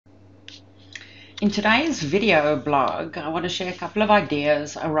In today's video blog, I want to share a couple of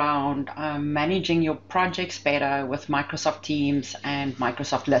ideas around managing your projects better with Microsoft Teams and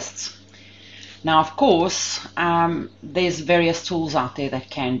Microsoft Lists. Now, of course, there's various tools out there that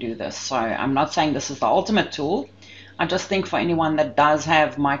can do this. So I'm not saying this is the ultimate tool. I just think for anyone that does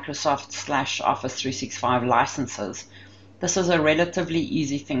have Microsoft/Office 365 licenses, this is a relatively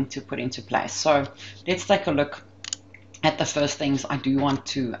easy thing to put into place. So let's take a look at the first things I do want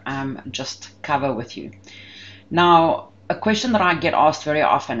to just cover with you. Now, a question that I get asked very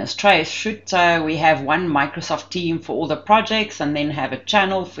often is, Trace, should we have one Microsoft team for all the projects and then have a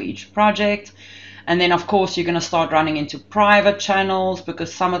channel for each project? And then, of course, you're going to start running into private channels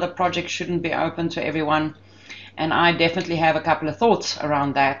because some of the projects shouldn't be open to everyone. And I definitely have a couple of thoughts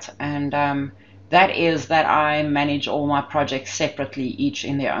around that. And that is that I manage all my projects separately, each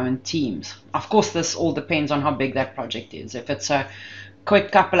in their own teams. Of course, this all depends on how big that project is. If it's a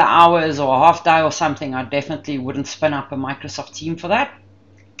quick couple of hours or a half day or something, I definitely wouldn't spin up a Microsoft team for that.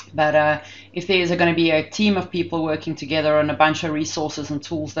 But if there's going to be a team of people working together on a bunch of resources and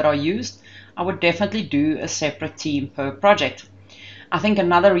tools that are used, I would definitely do a separate team per project. I think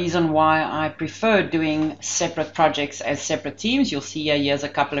another reason why I prefer doing separate projects as separate teams, you'll see here's a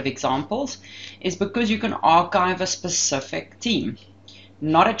couple of examples, is because you can archive a specific team.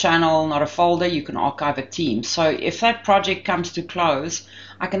 Not a channel, not a folder, you can archive a team. So if that project comes to close,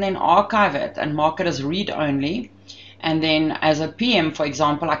 I can then archive it and mark it as read-only. And then as a PM, for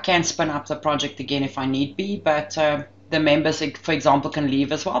example, I can spin up the project again if I need be, but the members, for example, can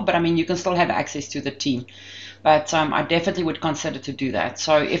leave as well. But I mean, you can still have access to the team. But I definitely would consider to do that.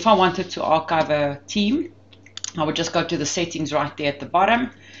 So if I wanted to archive a team, I would just go to the settings right there at the bottom,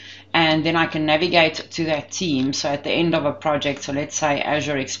 and then I can navigate to that team. So at the end of a project, so let's say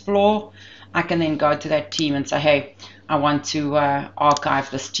Azure Explore, I can then go to that team and say, hey, I want to archive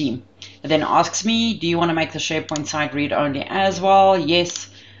this team. It then asks me, do you want to make the SharePoint site read-only as well? Yes,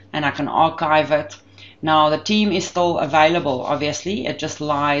 and I can archive it. Now, the team is still available, obviously. It just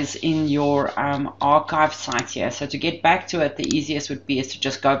lies in your archive site here. So to get back to it, the easiest would be is to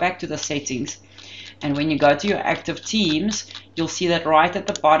just go back to the settings. And when you go to your active teams, you'll see that right at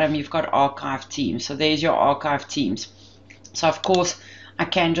the bottom, you've got archive teams. So there's your archive teams. So, of course, I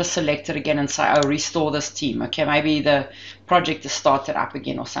can just select it again and say, oh, restore this team. Okay, maybe the project is started up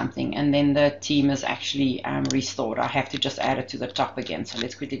again or something, and then the team is actually restored. I have to just add it to the top again. So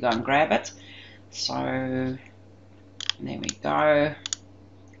let's quickly go and grab it. So there we go. I'm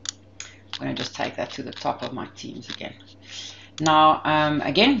going to just take that to the top of my teams again. Now,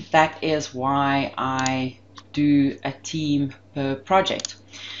 again, that is why I do a team per project.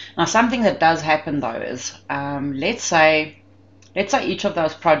 Now, something that does happen though is, let's say each of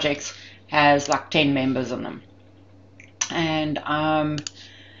those projects has like 10 members in them.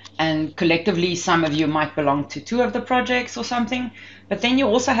 And collectively, some of you might belong to 2 of the projects or something, but then you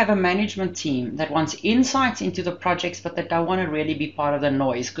also have a management team that wants insights into the projects, but that don't want to really be part of the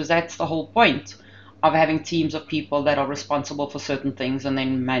noise, because that's the whole point of having teams of people that are responsible for certain things, and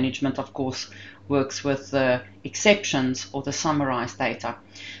then management, of course, works with the exceptions or the summarized data.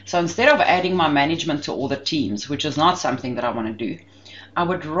 So instead of adding my management to all the teams, which is not something that I want to do, I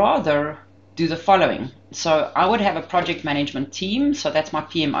would rather do the following. So I would have a project management team, so that's my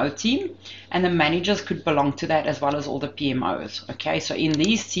PMO team, and the managers could belong to that as well as all the PMOs. Okay, so in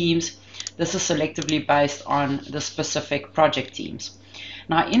these teams, this is selectively based on the specific project teams.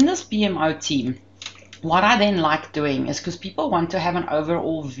 Now in this PMO team, what I then like doing is, because people want to have an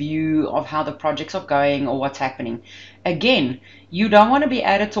overall view of how the projects are going or what's happening. Again, you don't want to be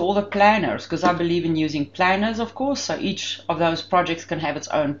added to all the planners, because I believe in using planners, of course. So each of those projects can have its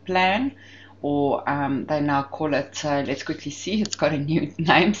own plan, or they now call it, let's quickly see, it's got a new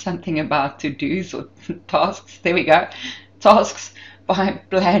name, something about to-dos or tasks. There we go. Tasks by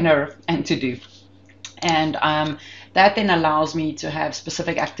planner and to-do. And that then allows me to have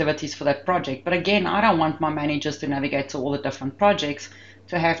specific activities for that project. But again, I don't want my managers to navigate to all the different projects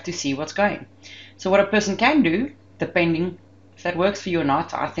to have to see what's going. So what a person can do, depending if that works for you or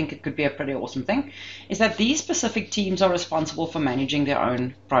not, I think it could be a pretty awesome thing, is that these specific teams are responsible for managing their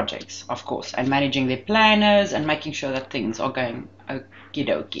own projects, of course, and managing their planners and making sure that things are going okie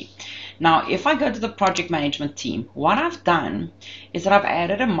dokie. Now, if I go to the project management team, what I've done is that I've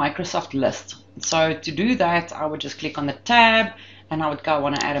added a Microsoft list. So to do that, I would just click on the tab and I would go, I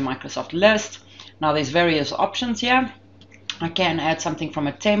want to add a Microsoft list. Now there's various options here. I can add something from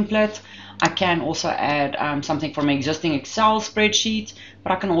a template. I can also add something from an existing Excel spreadsheet,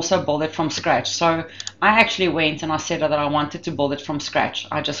 but I can also build it from scratch. So I actually went and I said that I wanted to build it from scratch.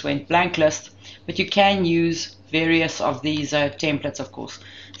 I just went blank list, but you can use various of these templates, of course.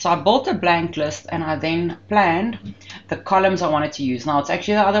 So I built a blank list and I then planned the columns I wanted to use. Now it's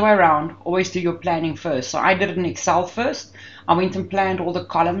actually the other way around. Always do your planning first. So I did it in Excel first. I went and planned all the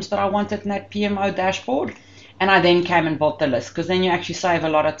columns that I wanted in that PMO dashboard. And I then came and built the list, because then you actually save a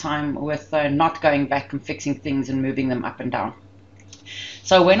lot of time with not going back and fixing things and moving them up and down.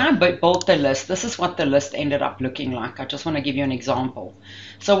 So when I built the list, this is what the list ended up looking like. I just want to give you an example.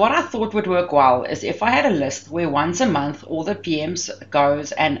 So what I thought would work well is if I had a list where once a month all the PMs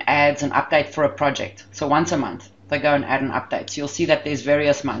goes and adds an update for a project. So once a month they go and add an update. So you'll see that there's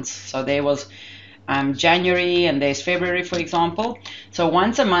various months. So there was January and there's February, for example. So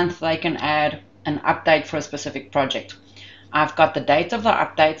once a month they can add an update for a specific project. I've got the date of the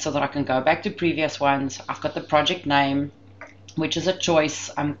update so that I can go back to previous ones. I've got the project name, which is a choice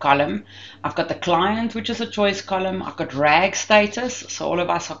column. I've got the client, which is a choice column. I've got RAG status. So all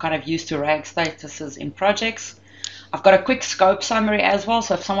of us are kind of used to RAG statuses in projects. I've got a quick scope summary as well.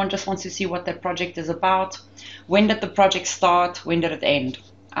 So if someone just wants to see what that project is about, when did the project start? When did it end?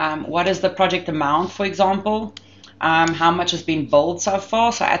 What is the project amount, for example? How much has been billed so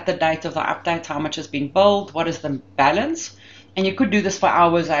far? So at the date of the update, how much has been billed? What is the balance? And you could do this for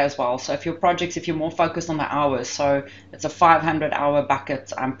hours as well. So if your projects, if you're more focused on the hours, so it's a 500 hour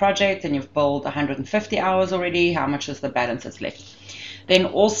bucket project and you've billed 150 hours already, how much is the balance that's left? Then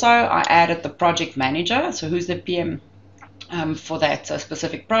also I added the project manager. So who's the PM for that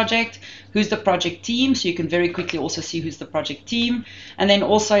specific project, who's the project team, so you can very quickly also see who's the project team. And then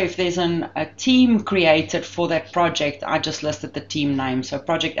also if there's a team created for that project, I just listed the team name. So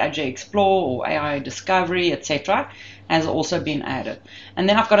Project Agile Explore or AI Discovery, etc. has also been added. And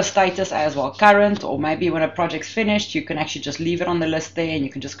then I've got a status as well, current, or maybe when a project's finished, you can actually just leave it on the list there and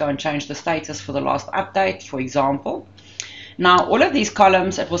you can just go and change the status for the last update, for example. Now, all of these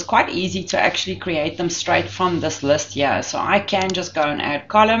columns, it was quite easy to actually create them straight from this list here. So I can just go and add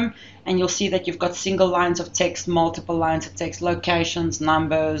column, and you'll see that you've got single lines of text, multiple lines of text, locations,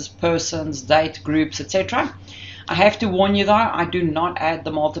 numbers, persons, date, groups, etc. I have to warn you though, I do not add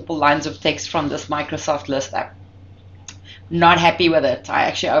the multiple lines of text from this Microsoft List app. Not happy with it. I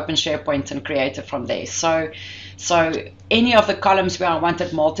actually opened SharePoint and created from there. So any of the columns where I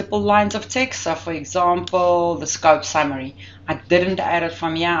wanted multiple lines of text, so for example, the scope summary, I didn't add it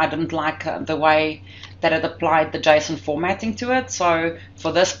from here. I didn't like the way that it applied the JSON formatting to it. So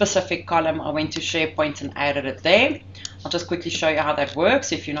for this specific column, I went to SharePoint and added it there. I'll just quickly show you how that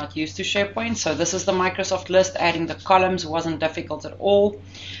works if you're not used to SharePoint. So this is the Microsoft List. Adding the columns wasn't difficult at all.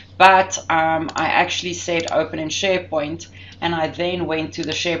 But I actually said open in SharePoint, and I then went to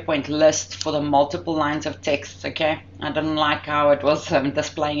the SharePoint list for the multiple lines of text. Okay, I didn't like how it was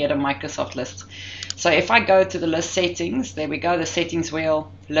displaying it in Microsoft List. So if I go to the list settings, there we go, the settings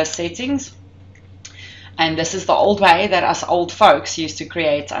wheel, list settings. And this is the old way that us old folks used to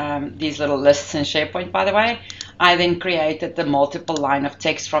create these little lists in SharePoint, by the way. I then created the multiple line of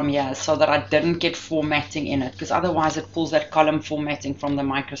text from here so that I didn't get formatting in it, because otherwise it pulls that column formatting from the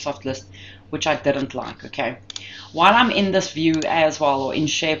Microsoft List, which I didn't like. Okay. While I'm in this view as well, or in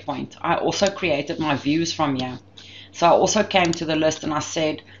SharePoint, I also created my views from here. So I also came to the list and I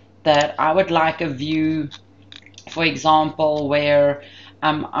said that I would like a view, for example, where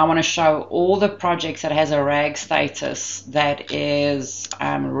I want to show all the projects that has a RAG status that is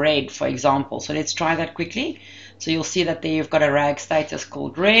red, for example. So let's try that quickly. So you'll see that there you've got a RAG status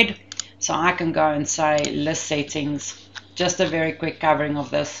called red. So I can go and say list settings, just a very quick covering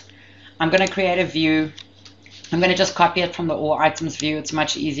of this. I'm going to create a view. I'm going to just copy it from the all items view. It's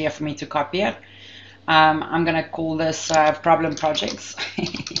much easier for me to copy it. I'm going to call this problem projects.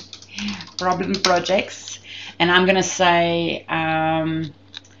 Problem projects. And I'm going to say I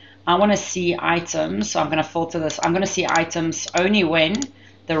want to see items. So I'm going to filter this. I'm going to see items only when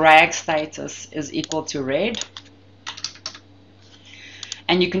the RAG status is equal to red.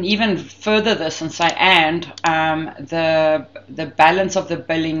 And you can even further this and say, and the balance of the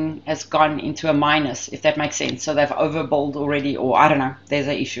billing has gone into a minus, if that makes sense. So they've overbilled already, or I don't know, there's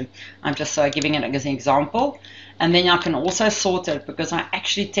an issue. I'm just giving it as an example. And then I can also sort it, because I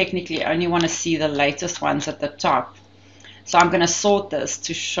actually technically only want to see the latest ones at the top. So I'm going to sort this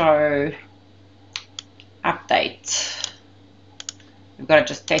to show update. We've got to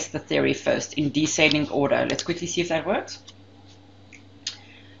just test the theory first in descending order. Let's quickly see if that works.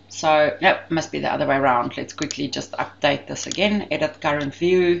 So, no, it must be the other way around. Let's quickly just update this again. Edit current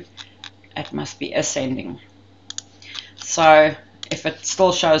view. It must be ascending. So if it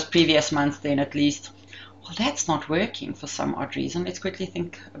still shows previous month, then at least, well, that's not working for some odd reason. Let's quickly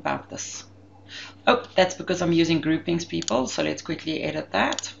think about this. Oh, that's because I'm using groupings, people. So let's quickly edit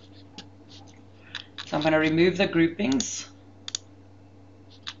that. So I'm going to remove the groupings.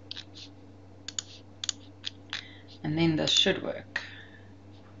 And then this should work.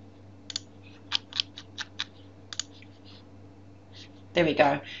 There we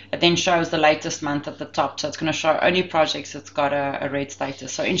go. It then shows the latest month at the top. So it's going to show only projects that's got a red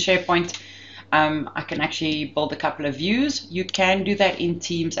status. So in SharePoint, I can actually build a couple of views. You can do that in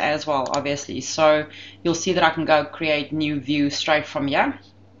Teams as well, obviously. So you'll see that I can go create new views straight from here.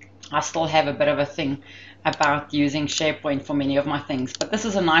 I still have a bit of a thing about using SharePoint for many of my things, but this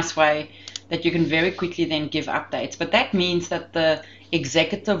is a nice way that you can very quickly then give updates. But that means that the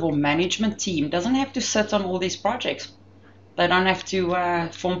executive or management team doesn't have to sit on all these projects. They don't have to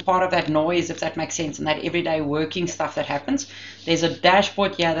form part of that noise, if that makes sense, and that everyday working stuff that happens. There's a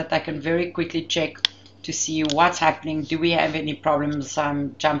dashboard here that they can very quickly check to see what's happening. Do we have any problems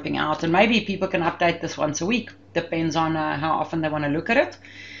jumping out? And maybe people can update this once a week. Depends on how often they want to look at it.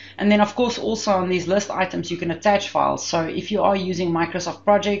 And then, of course, also on these list items, you can attach files. So if you are using Microsoft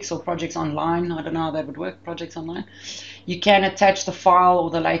Projects or Projects Online, I don't know how that would work, Projects Online, you can attach the file or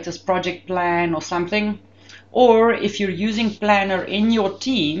the latest project plan or something. Or if you're using Planner in your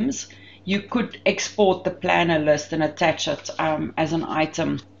Teams, you could export the Planner list and attach it as an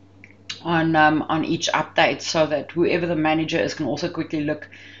item on each update, so that whoever the manager is can also quickly look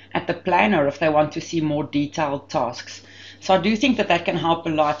at the planner if they want to see more detailed tasks. So I do think that that can help a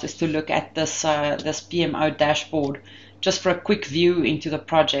lot, is to look at this PMO dashboard just for a quick view into the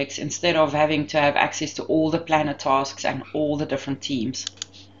projects, instead of having to have access to all the planner tasks and all the different teams.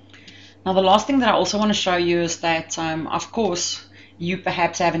 Now, the last thing that I also want to show you is that, of course, you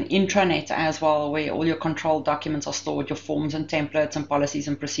perhaps have an intranet as well, where all your control documents are stored, your forms and templates and policies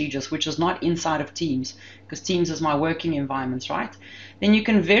and procedures, which is not inside of Teams, because Teams is my working environments, right? Then you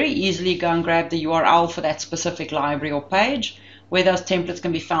can very easily go and grab the URL for that specific library or page where those templates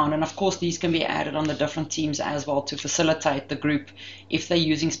can be found. And of course, these can be added on the different teams as well to facilitate the group if they're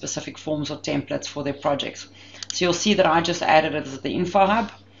using specific forms or templates for their projects. So you'll see that I just added it as the Info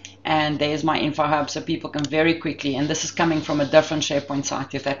Hub. And there's my Info Hub, so people can very quickly, and this is coming from a different SharePoint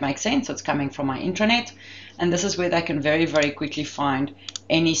site, if that makes sense. It's coming from my intranet, and this is where they can very, very quickly find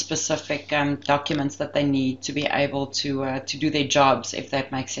any specific documents that they need to be able to do their jobs, if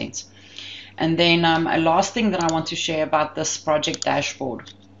that makes sense. And then a last thing that I want to share about this project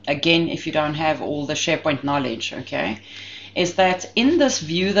dashboard, again, if you don't have all the SharePoint knowledge, okay, is that in this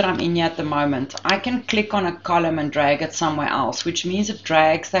view that I'm in here at the moment, I can click on a column and drag it somewhere else, which means it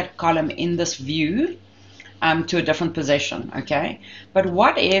drags that column in this view to a different position, okay? But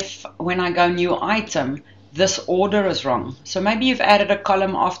what if, when I go new item, this order is wrong? So maybe you've added a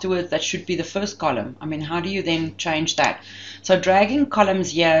column afterwards that should be the first column. I mean, how do you then change that? So dragging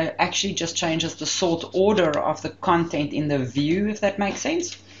columns here actually just changes the sort order of the content in the view, if that makes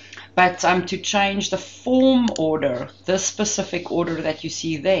sense. But to change the form order, this specific order that you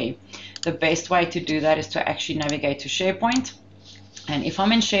see there, the best way to do that is to actually navigate to SharePoint. And if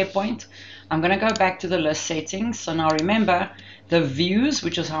I'm in SharePoint, I'm going to go back to the list settings. So now remember, the views,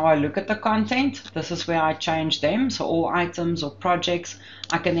 which is how I look at the content, this is where I change them. So all items or projects,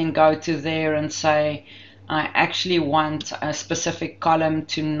 I can then go to there and say, I actually want a specific column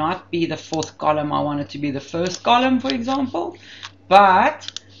to not be the fourth column. I want it to be the first column, for example. But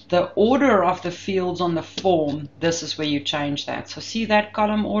the order of the fields on the form, this is where you change that. So see that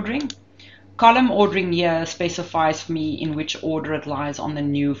column ordering? Column ordering here specifies for me in which order it lies on the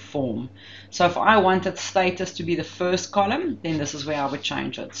new form. So if I wanted status to be the first column, then this is where I would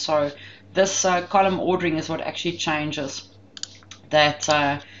change it. So this column ordering is what actually changes that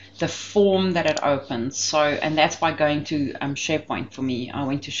the form that it opens. So, and that's by going to SharePoint for me. I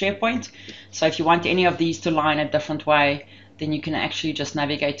went to SharePoint. So if you want any of these to line a different way, then you can actually just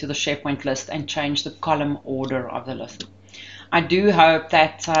navigate to the SharePoint list and change the column order of the list. I do hope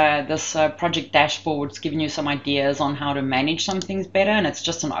that this project dashboard's given you some ideas on how to manage some things better, and it's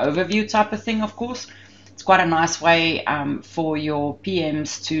just an overview type of thing, of course. It's quite a nice way for your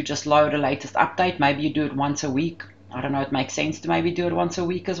PMs to just load a latest update. Maybe you do it once a week. I don't know, it makes sense to maybe do it once a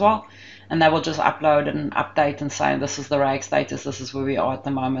week as well. And they will just upload an update and say, this is the RAG status, this is where we are at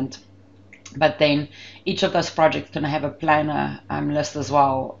the moment. But then each of those projects can have a planner list as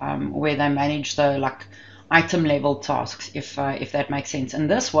well, where they manage the item level tasks, if that makes sense.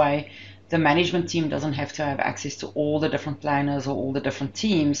 And this way, the management team doesn't have to have access to all the different planners or all the different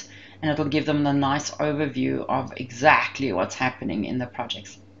teams, and it'll give them a nice overview of exactly what's happening in the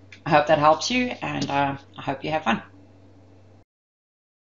projects. I hope that helps you, and I hope you have fun.